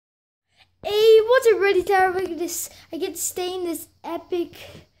Hey, what's up, Ready Tower? Look at this. I get to stay in this epic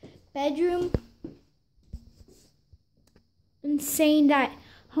bedroom. Insane that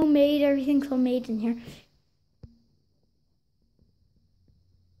homemade, everything's homemade in here.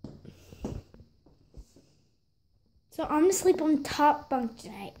 So I'm gonna sleep on the top bunk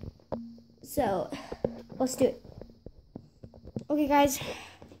tonight. So let's do it. Okay, guys,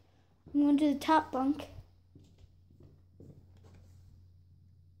 I'm going to the top bunk.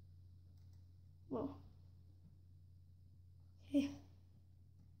 Whoa. Okay.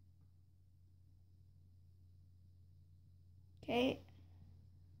 Okay.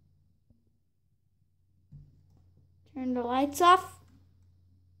 Turn the lights off.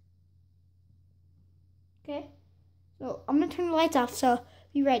 Okay. So I'm gonna turn the lights off, so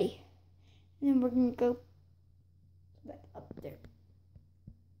be ready. And then we're gonna go back up there.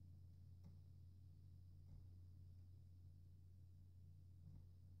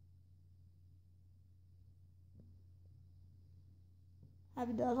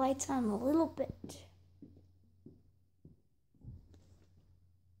 Have the lights on a little bit.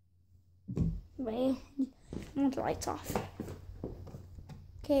 Wait, I want the lights off.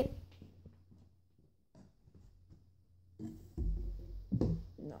 Okay.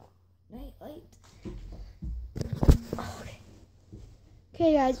 No, night light. Okay.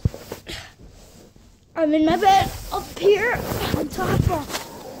 Okay, guys. I'm in my bed up here on top of.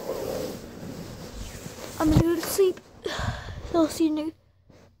 I'm gonna go to sleep. I'll see you in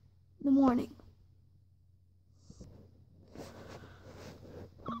the morning.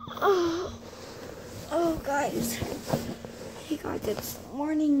 Oh, guys. Hey, guys, it's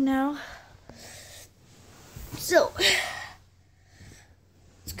morning now. So,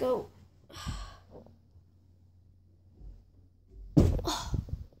 let's go. Oh.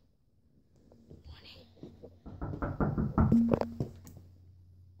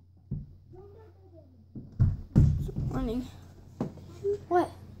 Morning. What?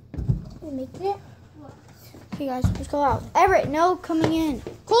 You make it? Okay, guys, let's go out. Everett, no coming in.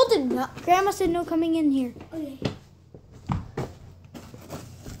 Colton, no. Grandma said no coming in here. Okay.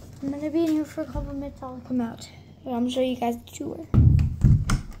 I'm gonna be in here for a couple minutes. I'll come out. And I'm gonna show you guys the tour.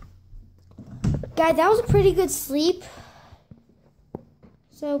 Guys, that was a pretty good sleep.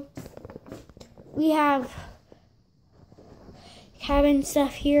 So, we have cabin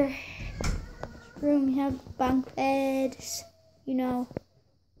stuff here. Room, we have bunk beds. You know,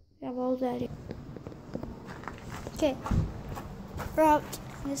 we have all that here. Okay, we're out.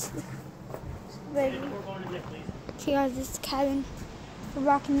 This is ready. Okay, guys, this is the cabin. We're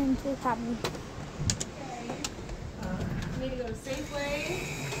walking into the cabin. Okay. Need to go to Safeway.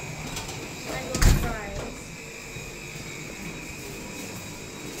 I go to Fry's.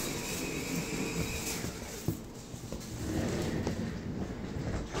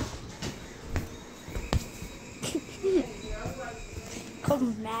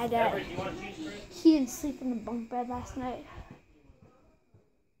 I'm mad at him. He didn't sleep in the bunk bed last night.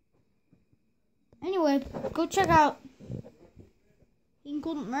 Anyway, go check out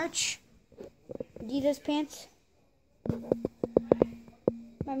Golden merch. Adidas pants.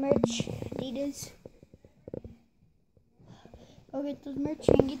 My merch, Adidas. Go get those merch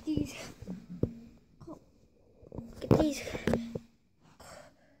and get these. Get these.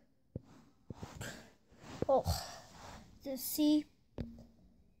 Oh, the C.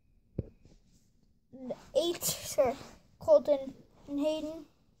 The 8, sir. Colton and Hayden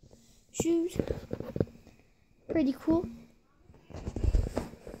shoes. Pretty cool.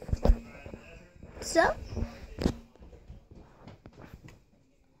 So,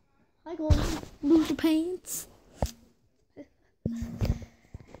 I go lose the pants.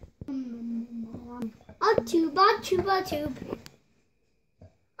 A tube, a tube, a tube.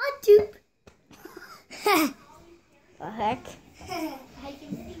 A tube. The heck? I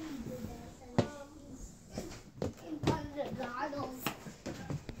can see in front of the goggles.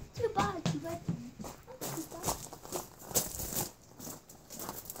 Tube, a tube, a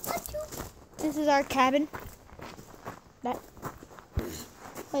tube. This is our cabin.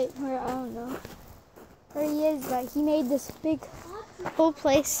 Wait, where? I don't know where he is, but he made this big whole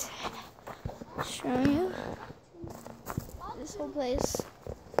place. Show you this whole place.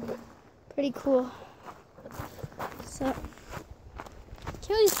 Pretty cool. So, can't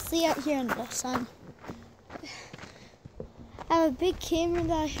really see out here in the sun. I have a big camera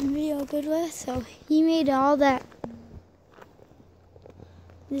that I can video good with, so he made all that.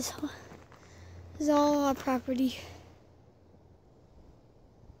 This is all our property.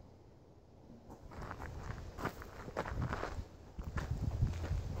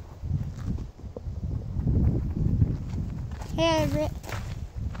 Hey, Everett.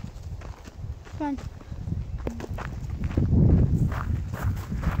 Come on.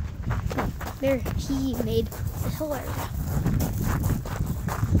 There, he made the pillar.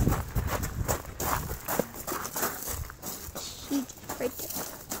 He right there.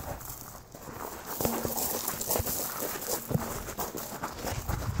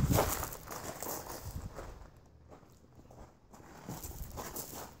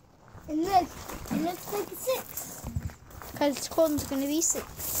 And look, it looks like a 6. Because it's cold and it's going to be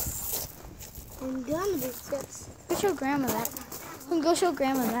 6. And gonna be 6. Go show Grandma that. We can go show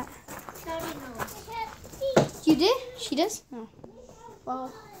Grandma that. Sorry, no. You did? She does? No.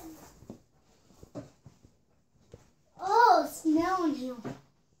 Well, Oh, smell in here.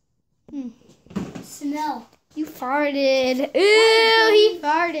 Smell. you farted. Ew, he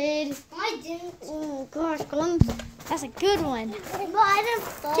farted. I didn't. Oh, gosh, Golden. That's a good one. But I didn't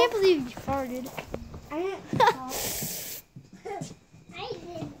fall. I can't believe you farted. I didn't fall. I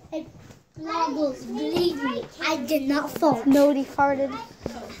did. Logos, believe me, I did not fall. No, he farted.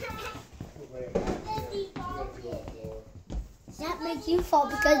 That makes you fall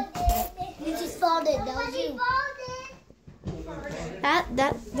because you just farted, don't you?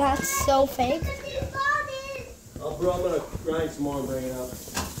 That's so fake. Oh, bro, I'm gonna grind some more and bring it up.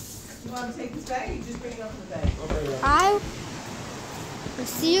 You want to take this bag? Or you just bring it up in the bag. I'll bring it up. I will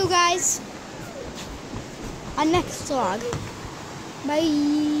see you guys on next vlog.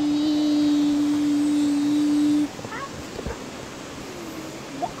 Bye.